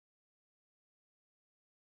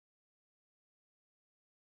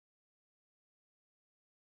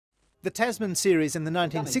The Tasman Series in the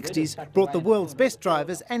 1960s brought the world's best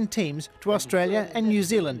drivers and teams to Australia and New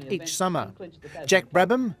Zealand each summer. Jack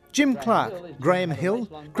Brabham, Jim Clark, Graham Hill,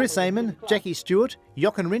 Chris Amon, Jackie Stewart,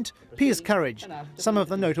 Jochen Rindt, Piers Courage, some of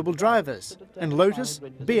the notable drivers. And Lotus,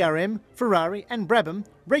 BRM, Ferrari and Brabham,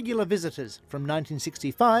 regular visitors from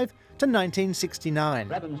 1965 to 1969.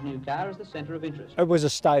 Brabham's new car is the centre of interest. It was a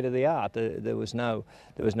state of the art. There was no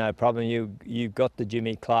problem. You've got the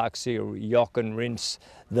Jimmy Clarks here, Jochen Rindts,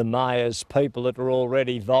 the Mayers, people that were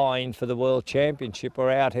already vying for the World Championship were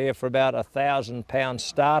out here for about £1,000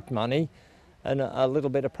 start money and a little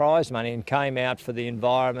bit of prize money, and came out for the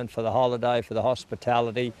environment, for the holiday, for the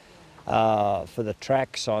hospitality, for the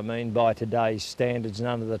tracks. I mean, by today's standards,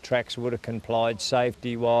 none of the tracks would have complied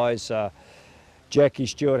safety-wise. Jackie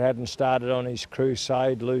Stewart hadn't started on his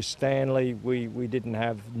crusade. Lou Stanley, we didn't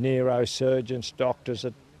have neurosurgeons, doctors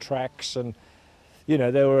at tracks, and you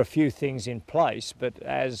know, there were a few things in place, but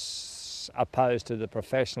as opposed to the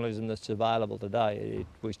professionalism that's available today, it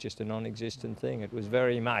was just a non-existent thing. It was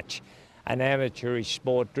very much an amateurish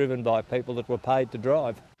sport driven by people that were paid to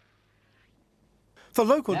drive. For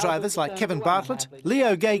local drivers like Kevin Bartlett,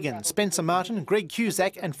 Leo Gagan, Spencer Martin, Greg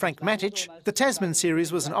Cusack and Frank Matic, the Tasman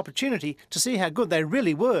Series was an opportunity to see how good they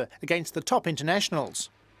really were against the top internationals.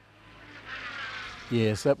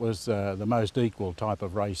 Yes, that was the most equal type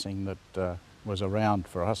of racing that was around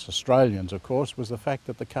for us Australians, of course, was the fact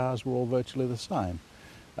that the cars were all virtually the same.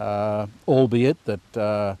 Albeit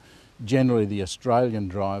that generally the Australian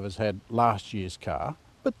drivers had last year's car,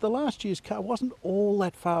 but the last year's car wasn't all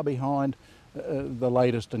that far behind the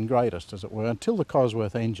latest and greatest, as it were, until the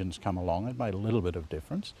Cosworth engines come along. It made a little bit of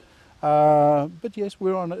difference. But yes, we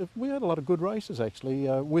had a lot of good races actually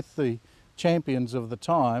with the champions of the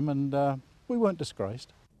time, and we weren't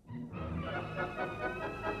disgraced.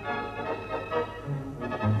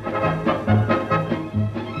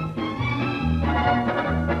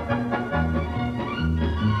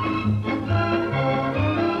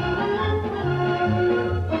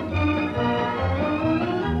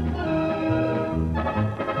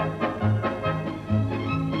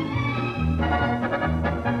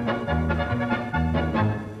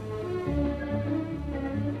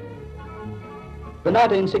 The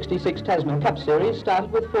 1966 Tasman Cup Series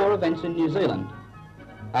started with 4 events in New Zealand.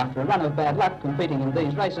 After a run of bad luck competing in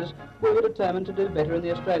these races, we were determined to do better in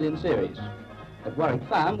the Australian Series. At Warwick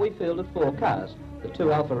Farm, we fielded 4 cars, the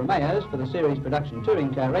 2 Alfa Romeos for the series production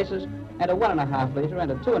touring car races, and a 1.5 litre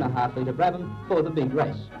and a 2.5 litre Brabham for the big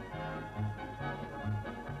race.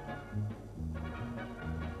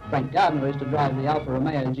 Frank Gardner is to drive the Alfa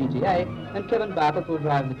Romeo GTA, and Kevin Bartlett will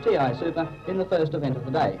drive the TI Super in the first event of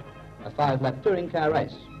the day, a 5-lap touring car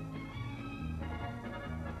race.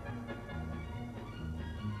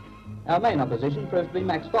 Our main opposition proved to be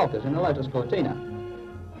Max Volkers in the Lotus Cortina.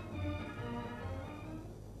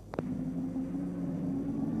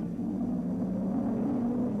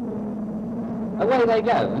 Away they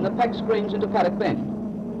go, and the pack screams into Paddock Bend.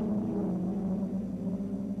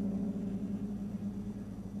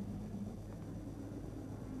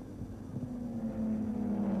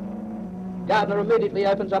 Gardner immediately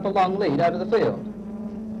opens up a long lead over the field.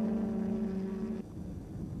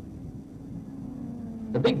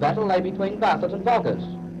 The big battle lay between Bartlett and Volkers.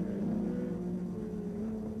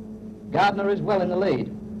 Gardner is well in the lead.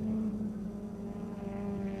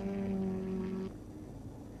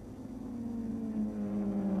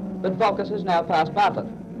 But Volkers has now passed Bartlett.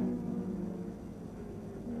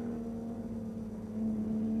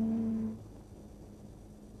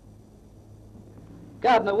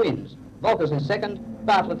 Gardner wins. Volkers is second,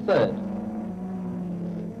 Bartlett third.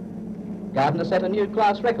 Gardner set a new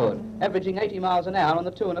class record, averaging 80 miles an hour on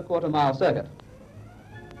the 2.25 mile circuit.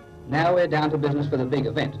 Now we're down to business for the big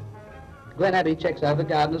event. Glen Abbey checks over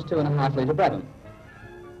Gardner's 2.5 litre Brabham.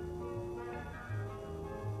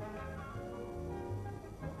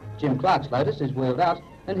 Jim Clark's Lotus is wheeled out,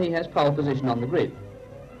 and he has pole position on the grid.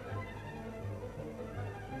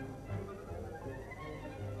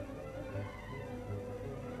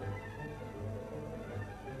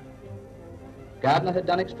 Gardner had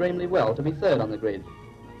done extremely well to be third on the grid.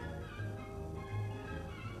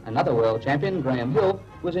 Another world champion, Graham Hill,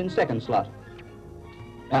 was in second slot.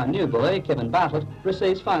 Our new boy, Kevin Bartlett,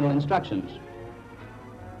 receives final instructions,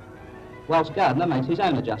 whilst Gardner makes his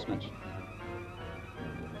own adjustments.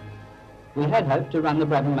 We had hoped to run the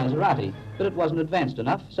Brabham Maserati, but it wasn't advanced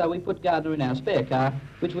enough, so we put Gardner in our spare car,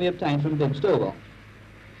 which we obtained from Bibb Stillwell.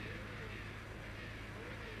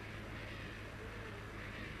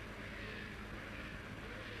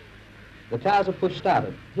 The cars are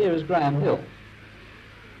push-started. Here is Graham Hill.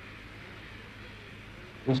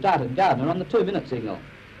 We started Gardner on the 2-minute signal.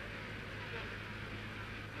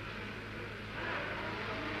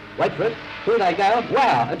 Wait for it. Here they go.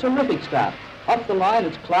 Wow, a terrific start. Off the line,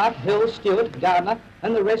 it's Clark, Hill, Stewart, Gardner,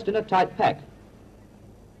 and the rest in a tight pack.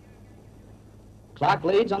 Clark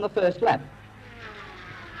leads on the first lap.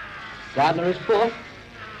 Gardner is fourth.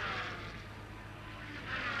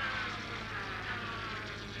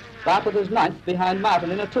 Bartlett is ninth behind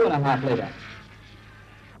Martin in a 2.5 litre.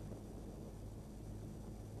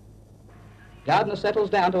 Gardner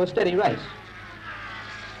settles down to a steady race.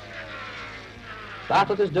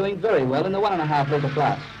 Bartlett is doing very well in the 1.5 litre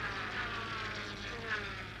class.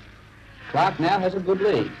 Clark now has a good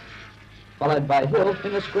lead, followed by Hill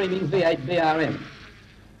in the screaming V8 BRM.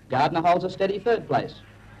 Gardner holds a steady third place.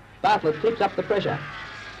 Bartlett keeps up the pressure.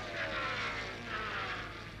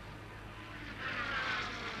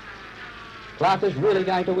 Clark is really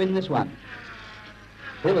going to win this one.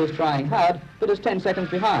 Hill is trying hard, but is 10 seconds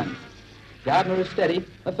behind. Gardner is steady,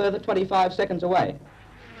 a further 25 seconds away.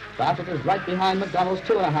 Bartlett is right behind McDonald's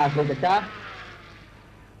 2.5 litre car.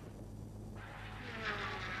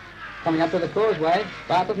 Coming up to the causeway,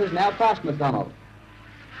 Bartlett has now passed McDonald.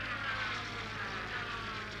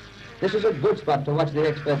 This is a good spot to watch the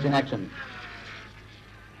experts in action.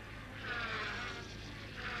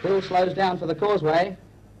 Hill slows down for the causeway,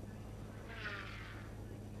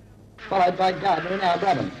 followed by Gardner and our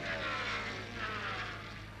Brabham.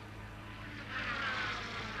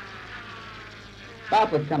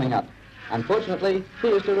 Bartlett coming up. Unfortunately, he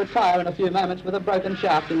is to retire in a few moments with a broken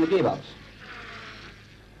shaft in the gearbox.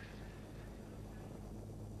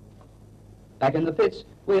 Back in the pits,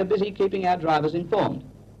 we are busy keeping our drivers informed.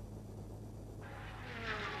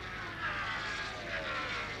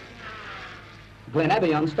 Glen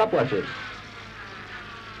Abbey on stopwatches.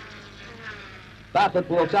 Bartlett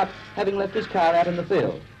walks up, having left his car out in the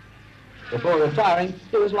field. Before retiring,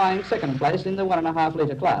 he was lying second place in the 1.5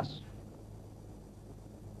 litre class.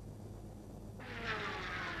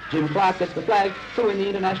 Jim Clark gets the flag to win the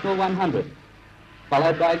International 100,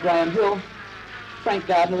 followed by Graham Hill, Frank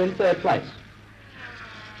Gardner in third place.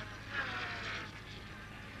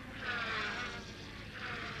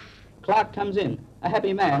 Clark comes in, a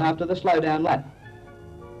happy man after the slow-down lap.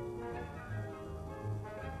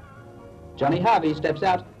 Johnny Harvey steps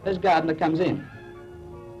out as Gardner comes in.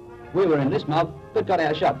 We were in this mob, but got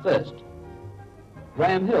our shot first.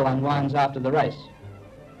 Graham Hill unwinds after the race.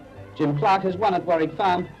 Jim Clark has won at Warwick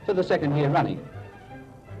Farm for the second year running.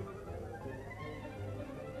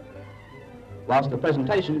 Whilst the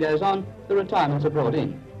presentation goes on, the retirements are brought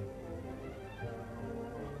in.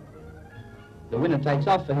 The winner takes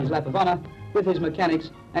off for his lap of honour with his mechanics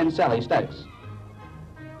and Sally Stokes.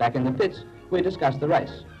 Back in the pits, we discuss the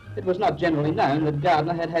race. It was not generally known that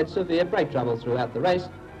Gardner had had severe brake trouble throughout the race,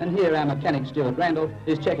 and here our mechanic Stuart Randall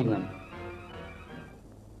is checking them.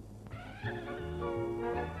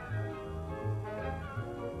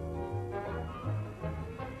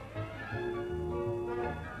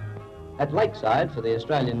 At Lakeside for the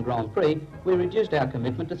Australian Grand Prix, we reduced our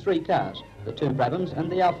commitment to 3 cars, the 2 Brabhams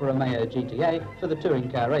and the Alfa Romeo GTA for the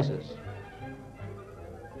touring car races.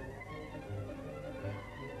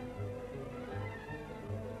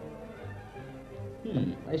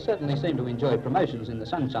 They certainly seem to enjoy promotions in the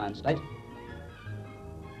Sunshine State.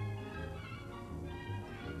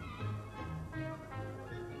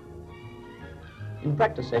 In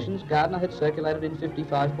practice sessions, Gardner had circulated in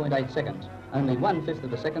 55.8 seconds, only 1/5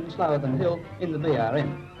 of a second slower than Hill in the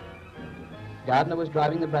BRM. Gardner was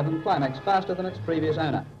driving the Brabham Climax faster than its previous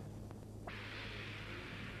owner.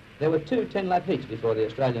 There were 2 10-lap heats before the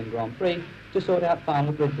Australian Grand Prix to sort out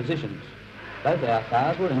final grid positions. Both our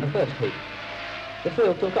cars were in the first heat. The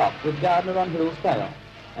field took off with Gardner on Hill's tail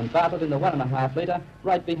and Bartlett in the 1.5 litre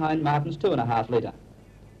right behind Martin's 2.5 litre.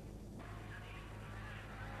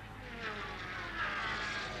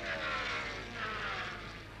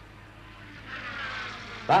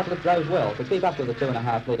 Bartlett drove well to keep up with the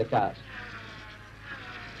 2.5 litre cars.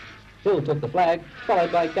 Hill took the flag,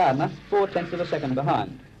 followed by Gardner 4/10 of a second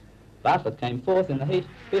behind. Bartlett came 4th in the heat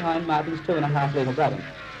behind Martin's 2.5 litre Brabham.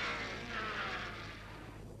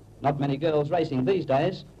 Not many girls racing these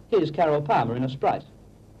days. Here's Carol Palmer in a Sprite.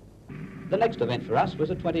 The next event for us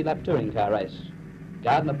was a 20-lap touring car race.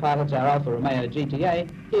 Gardner pilots our Alfa Romeo GTA,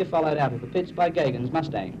 here followed out of the pits by Gagan's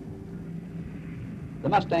Mustang. The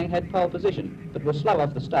Mustang had pole position, but was slow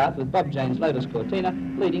off the start with Bob Jane's Lotus Cortina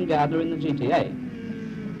leading Gardner in the GTA.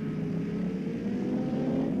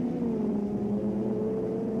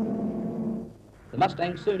 The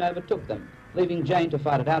Mustang soon overtook them, leaving Jane to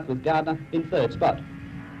fight it out with Gardner in 3rd spot.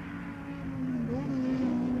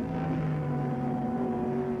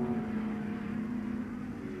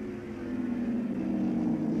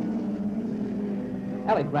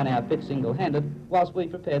 Alec ran our pit single-handed whilst we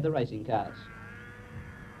prepared the racing cars.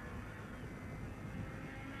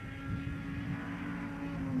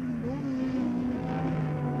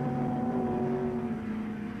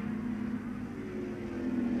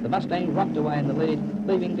 The Mustang rocked away in the lead,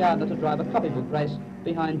 leaving Gardner to drive a copybook race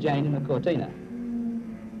behind Jane in the Cortina.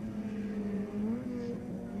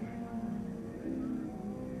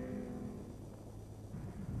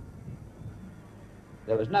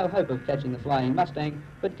 There was no hope of catching the flying Mustang,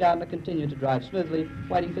 but Gardner continued to drive smoothly,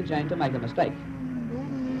 waiting for Jane to make a mistake.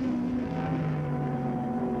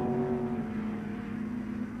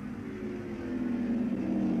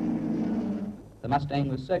 The Mustang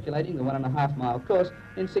was circulating the 1.5 mile course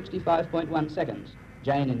in 65.1 seconds.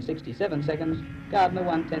 Jane in 67 seconds, Gardner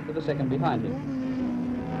 1/10 of a second behind him.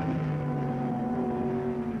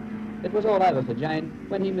 It was all over for Jane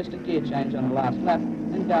when he missed a gear change on the last lap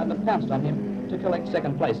and Gardner pounced on him to collect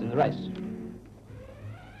second place in the race.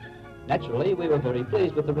 Naturally, we were very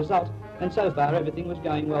pleased with the result, and so far everything was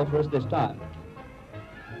going well for us this time.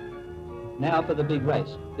 Now for the big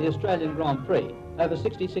race, the Australian Grand Prix, over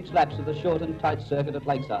 66 laps of the short and tight circuit at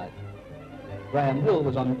Lakeside. Graham Hill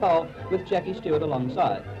was on pole with Jackie Stewart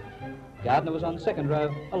alongside. Gardner was on second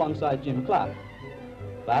row alongside Jim Clark.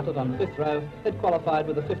 Bartlett on fifth row had qualified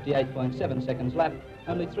with a 58.7 seconds lap,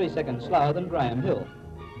 only 3 seconds slower than Graham Hill.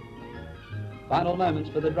 Final moments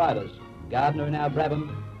for the drivers. Gardner in our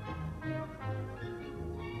Brabham,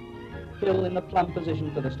 Hill in the plumb position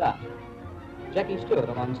for the start. Jackie Stewart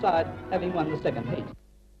alongside, having won the second heat.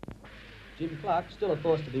 Jim Clark still a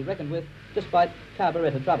force to be reckoned with, despite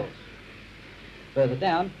carburettor troubles. Further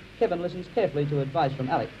down, Kevin listens carefully to advice from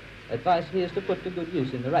Alec, advice he is to put to good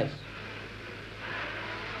use in the race.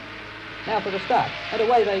 Now for the start, and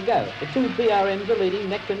away they go. The two BRMs are leading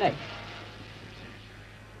neck to neck.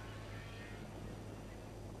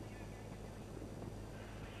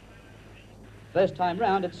 First time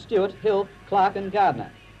round, it's Stewart, Hill, Clark and Gardner.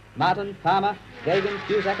 Martin, Palmer, Gagan,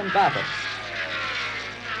 Cusack and Bartlett.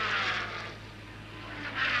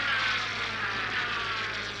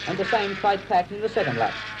 And the same tight pack in the second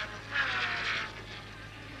lap.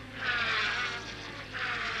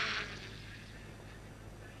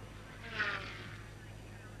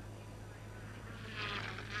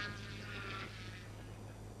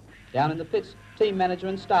 Down in the pits, team manager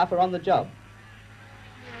and staff are on the job.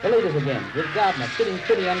 The leaders again, with Gardner sitting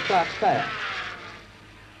pretty on Clark's tail.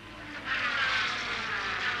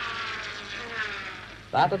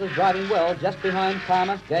 Bartlett is driving well just behind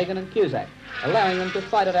Palmer, Gagan and Cusack, allowing them to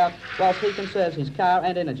fight it out whilst he conserves his car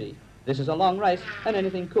and energy. This is a long race and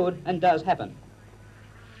anything could and does happen.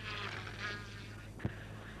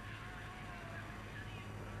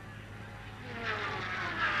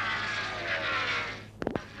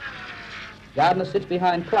 Gardner sits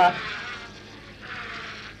behind Clark.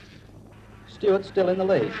 Stewart still in the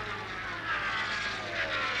lead.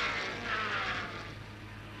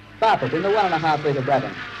 Bartlett in the 1.5 litre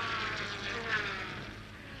Brabham.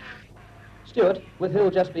 Stewart, with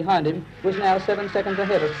Hill just behind him, was now 7 seconds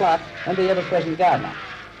ahead of Clark and the ever-present Gardner.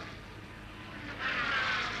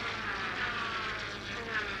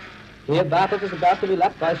 Here Bartlett is about to be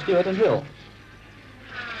lapped by Stewart and Hill.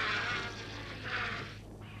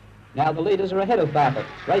 Now the leaders are ahead of Bartlett,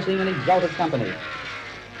 racing in exalted company.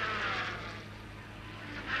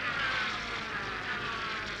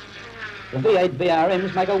 The V8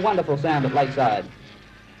 BRMs make a wonderful sound at Lakeside.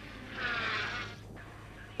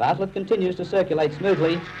 Bartlett continues to circulate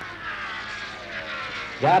smoothly.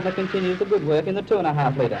 Gardner continues the good work in the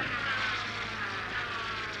 2.5 litre.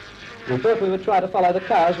 We thought we would try to follow the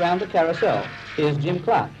cars round the carousel. Here's Jim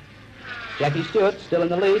Clark. Jackie Stewart still in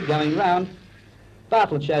the lead, going round.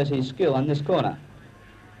 Bartlett shows his skill on this corner.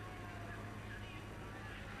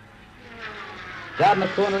 Gardner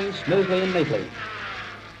cornering smoothly and neatly.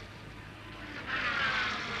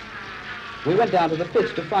 We went down to the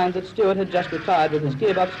pits to find that Stewart had just retired with his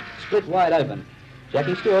gearbox split wide open.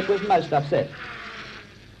 Jackie Stewart was most upset.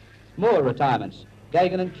 More retirements.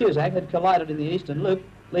 Gagan and Cusack had collided in the eastern loop,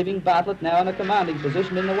 leaving Bartlett now in a commanding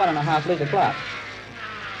position in the 1.5 litre class.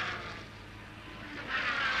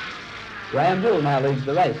 Graham Hill now leads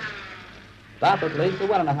the race. Bartlett leads the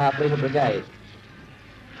 1.5 litre brigade.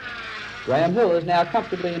 Graham Hill is now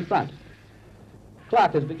comfortably in front.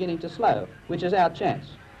 Clark is beginning to slow, which is our chance.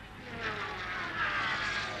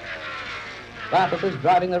 Bartlett is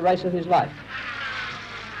driving the race of his life.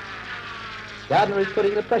 Gardner is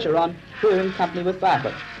putting the pressure on, here in company with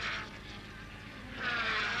Bartlett.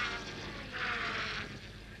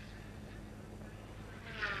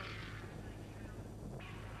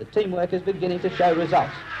 The teamwork is beginning to show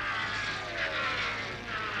results.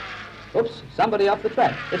 Oops, Somebody off the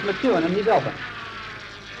track. It's McEwen and his Alpha.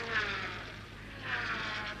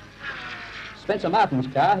 Spencer Martin's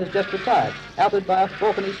car has just retired, outed by a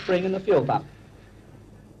fork in his spring in the fuel pump.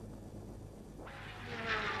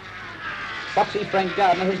 Foxy Frank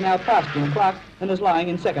Gardner has now passed Jim Clark and is lying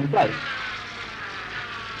in second place.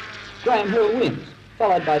 Graham Hill wins,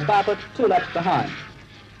 followed by Bartlett 2 laps behind.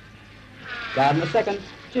 Gardner second,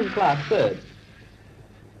 Jim Clark third.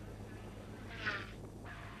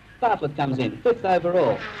 Bartlett comes in, 5th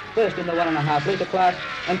overall, first in the 1.5 litre class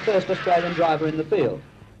and first Australian driver in the field.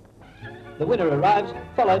 The winner arrives,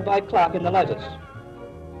 followed by Clark in the Lotus.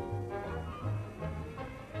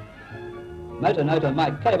 Motor Noter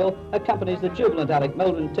Mike Cable accompanies the jubilant Alec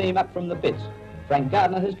Mildren team up from the pits. Frank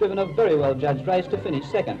Gardner has driven a very well judged race to finish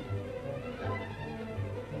second.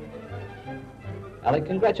 Alec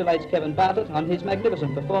congratulates Kevin Bartlett on his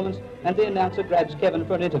magnificent performance and the announcer grabs Kevin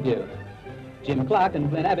for an interview. Jim Clark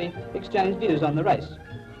and Glen Abbey exchange views on the race,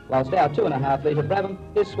 whilst our 2.5 litre Brabham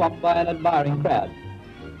is swamped by an admiring crowd.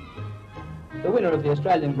 The winner of the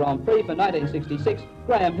Australian Grand Prix for 1966,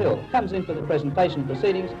 Graham Hill, comes in for the presentation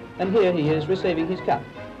proceedings, and here he is receiving his cup.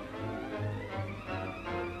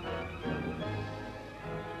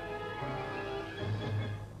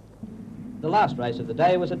 The last race of the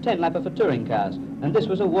day was a 10-lapper for touring cars, and this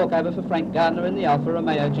was a walkover for Frank Gardner in the Alfa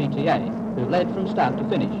Romeo GTA, who led from start to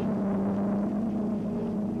finish.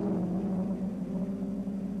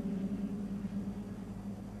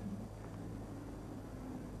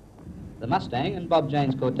 The Mustang and Bob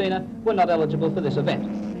Jane's Cortina were not eligible for this event.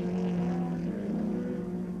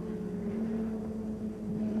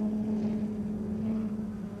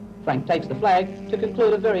 Frank takes the flag to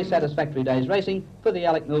conclude a very satisfactory day's racing for the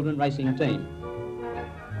Alec Mildren Racing team.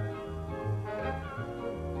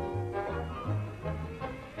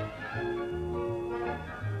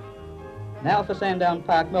 Now for Sandown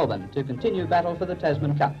Park, Melbourne, to continue battle for the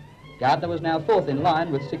Tasman Cup. Gardner was now 4th in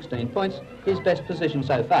line with 16 points, his best position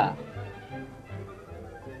so far.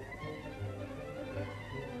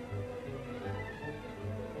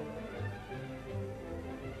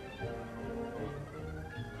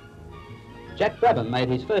 Jack Brabham made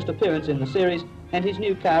his first appearance in the series and his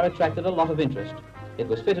new car attracted a lot of interest. It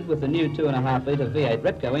was fitted with the new 2.5 litre V8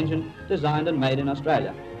 Repco engine designed and made in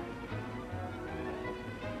Australia.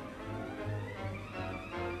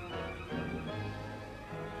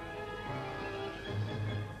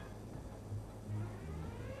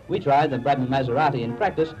 We tried the Brabham Maserati in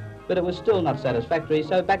practice, but it was still not satisfactory,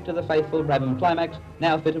 so back to the faithful Brabham Climax,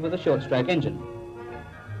 now fitted with a short-stroke engine.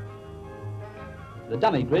 The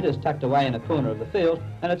dummy grid is tucked away in a corner of the field,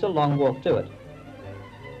 and it's a long walk to it.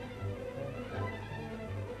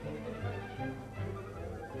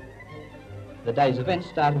 The day's event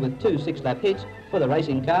started with 2 6-lap hits for the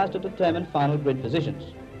racing cars to determine final grid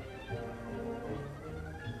positions.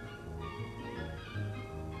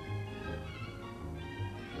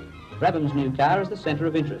 Brabham's new car is the centre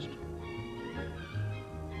of interest.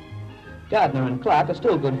 Gardner and Clark are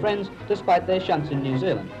still good friends despite their shunts in New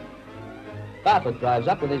Zealand. Bartlett drives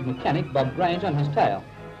up with his mechanic Bob Grange on his tail.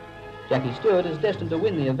 Jackie Stewart is destined to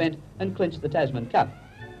win the event and clinch the Tasman Cup.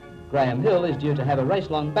 Graham Hill is due to have a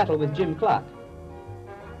race-long battle with Jim Clark.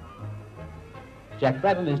 Jack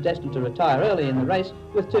Brabham is destined to retire early in the race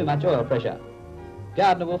with too much oil pressure.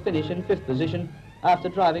 Gardner will finish in 5th position after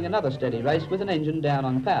driving another steady race with an engine down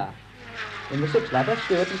on power. In the 6-lapper,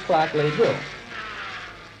 Stewart and Clark lead Hill.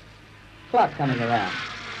 Clark coming around,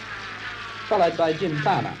 followed by Jim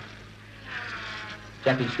Palmer.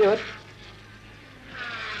 Jackie Stewart,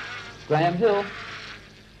 Graham Hill,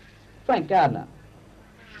 Frank Gardner.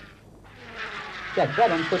 Jack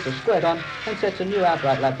Brabham puts a squirt on and sets a new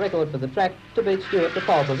outright lap record for the track to beat Stewart to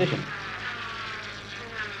pole position.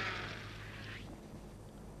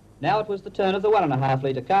 Now it was the turn of the 1.5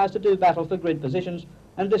 litre cars to do battle for grid positions,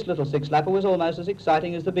 and this little 6-lapper was almost as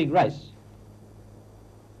exciting as the big race.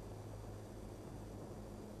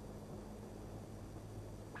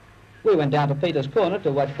 We went down to Peter's Corner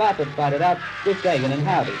to watch Bartlett fight it out with Gagan and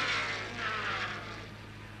Howdy.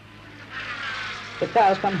 The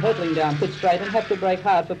cars come hurtling down pit straight and have to brake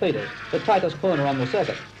hard for Peters, the tightest corner on the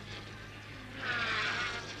circuit.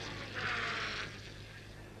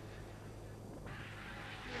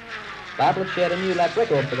 Bartlett shared a new lap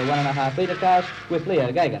record for the 1.5 litre cars with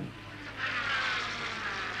Leo Gagan.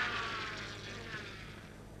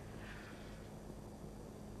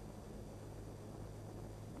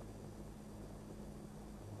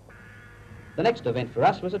 The next event for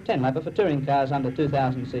us was a 10-lapper for touring cars under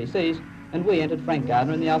 2,000 cc's, and we entered Frank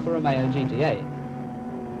Gardner in the Alfa Romeo GTA.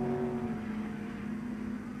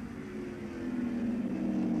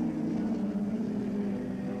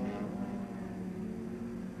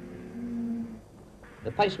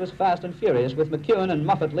 The pace was fast and furious, with McEwen and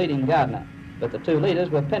Moffat leading Gardner. But the two leaders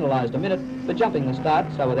were penalised a minute for jumping the start,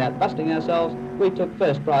 so without busting ourselves, we took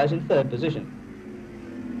first prize in third position.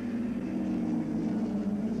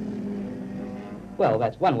 Well,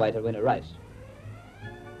 that's one way to win a race.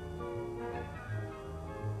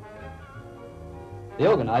 The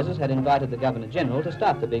organisers had invited the Governor-General to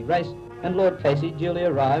start the big race, and Lord Casey duly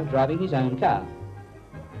arrived driving his own car.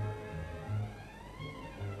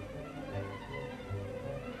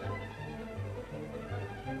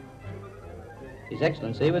 His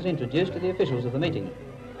Excellency was introduced to the officials of the meeting,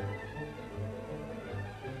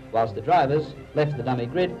 whilst the drivers left the dummy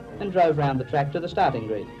grid and drove round the track to the starting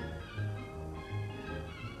grid.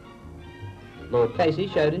 Lord Casey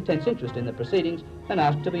showed intense interest in the proceedings and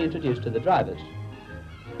asked to be introduced to the drivers.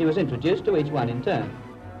 He was introduced to each one in turn.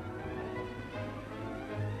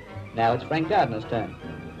 Now it's Frank Gardner's turn,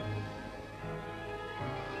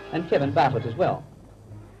 and Kevin Bartlett as well.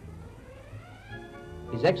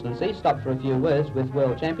 His Excellency stopped for a few words with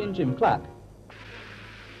World Champion Jim Clark.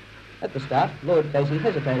 At the start, Lord Casey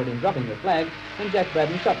hesitated in dropping the flag, and Jack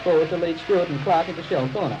Brabham shot forward to lead Stewart and Clark into Shell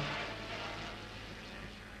Corner.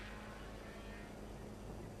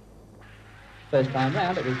 First time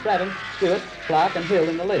round, it was Brabham, Stewart, Clark and Hill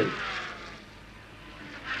in the lead.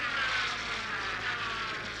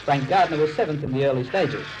 Frank Gardner was 7th in the early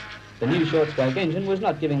stages. The new short-stroke engine was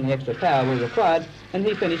not giving the extra power we required, and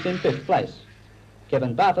he finished in 5th place.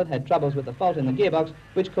 Kevin Bartlett had troubles with the fault in the gearbox,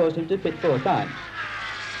 which caused him to pit 4 times.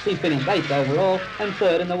 He finished 8th overall and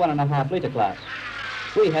 3rd in the 1.5 litre class.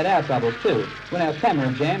 We had our troubles too, when our camera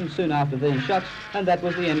jammed soon after these shots, and that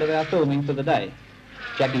was the end of our filming for the day.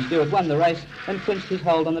 Jackie Stewart won the race and clinched his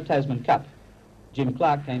hold on the Tasman Cup. Jim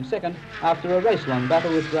Clark came 2nd after a race-long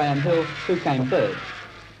battle with Graham Hill, who came 3rd.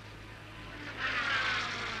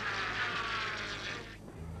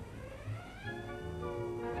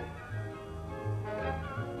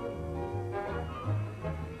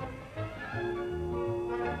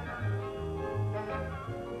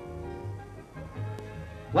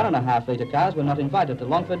 One 1.5 litre cars were not invited to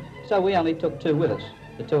Longford, so we only took 2 with us,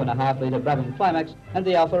 the 2.5 litre Brabham Climax and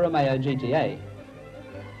the Alfa Romeo GTA.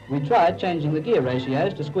 We tried changing the gear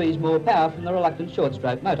ratios to squeeze more power from the reluctant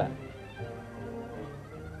short-stroke motor.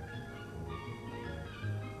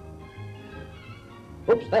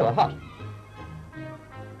 Oops, they were hot.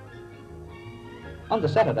 On the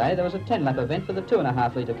Saturday, there was a 10-lap event for the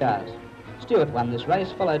 2.5 litre cars. Stewart won this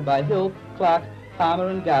race, followed by Hill, Clark, Palmer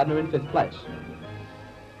and Gardner in 5th place.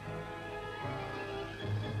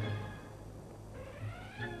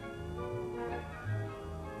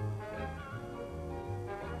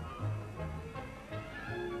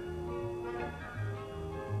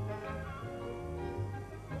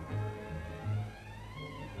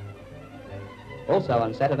 Also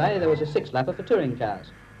on Saturday, there was a 6-lapper for touring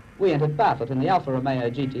cars. We entered Bartlett in the Alfa Romeo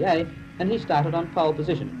GTA, and he started on pole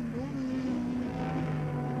position.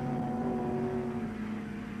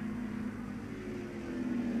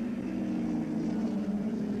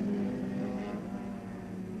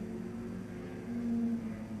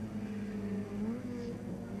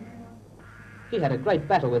 He had a great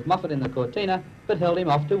battle with Moffat in the Cortina, but held him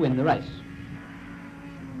off to win the race.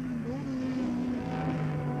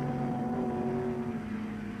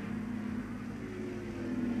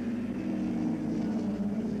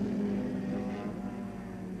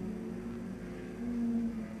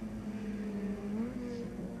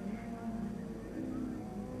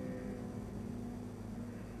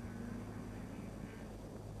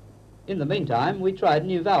 In the meantime, we tried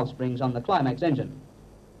new valve springs on the Climax engine.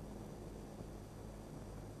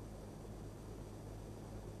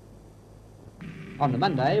 On the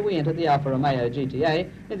Monday, we entered the Alfa Romeo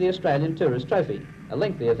GTA in the Australian Tourist Trophy, a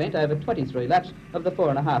lengthy event over 23 laps of the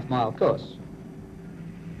 4.5 mile course.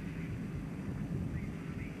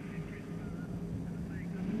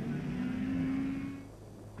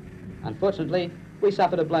 Unfortunately, we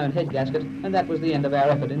suffered a blown head gasket, and that was the end of our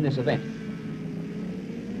effort in this event.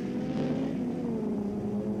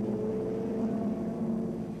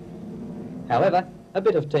 However, a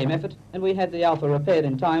bit of team effort, and we had the Alfa repaired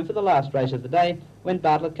in time for the last race of the day, when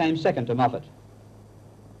Bartlett came 2nd to Moffat.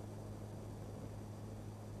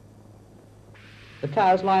 The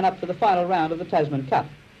cars line up for the final round of the Tasman Cup.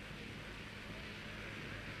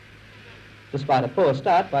 Despite a poor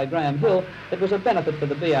start by Graham Hill, it was a benefit for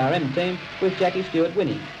the BRM team, with Jackie Stewart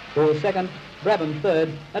winning, Bull 2nd, Brabham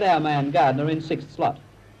 3rd, and our man Gardner in 6th slot.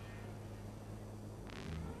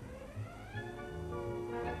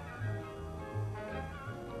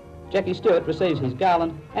 Jackie Stewart receives his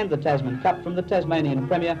garland and the Tasman Cup from the Tasmanian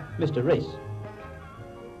Premier, Mr. Rees.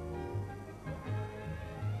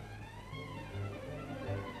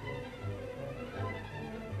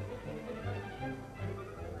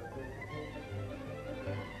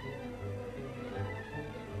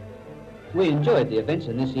 We enjoyed the events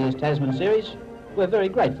in this year's Tasman Series. We're very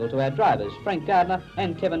grateful to our drivers, Frank Gardner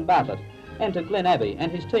and Kevin Bartlett, and to Glenn Abbey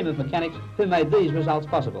and his team of mechanics who made these results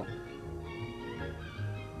possible.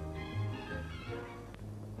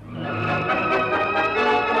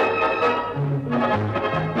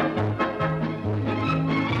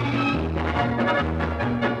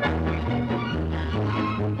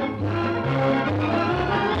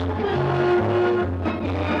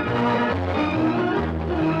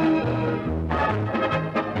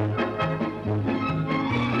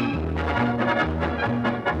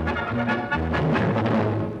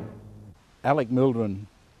 Alec Mildren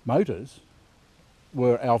motors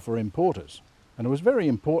were Alpha importers, and it was very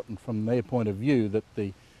important from their point of view that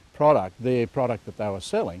the product, their product that they were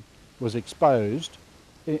selling, was exposed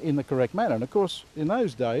in the correct manner. And of course, in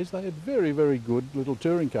those days, they had very, very good little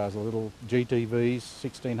touring cars, the little GTVs,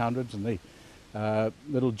 1600s, and the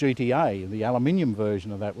little GTA, the aluminium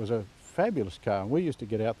version of that was a fabulous car. We used to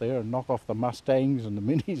get out there and knock off the Mustangs and the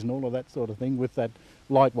Minis and all of that sort of thing with that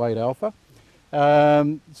lightweight Alpha.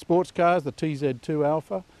 Sports cars, the TZ2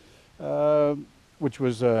 Alpha, which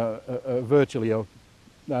was virtually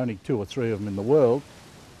only 2 or 3 of them in the world,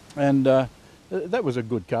 and that was a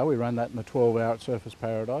good car. We ran that in the 12-hour at Surfers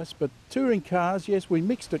Paradise. But touring cars, yes, we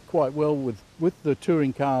mixed it quite well with the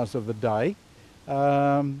touring cars of the day.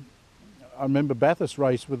 I remember Bathurst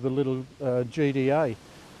race with the little GDA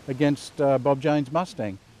against Bob Jane's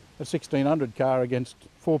Mustang, a 1600 car against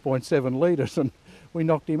 4.7 litres, and we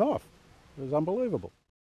knocked him off. It was unbelievable.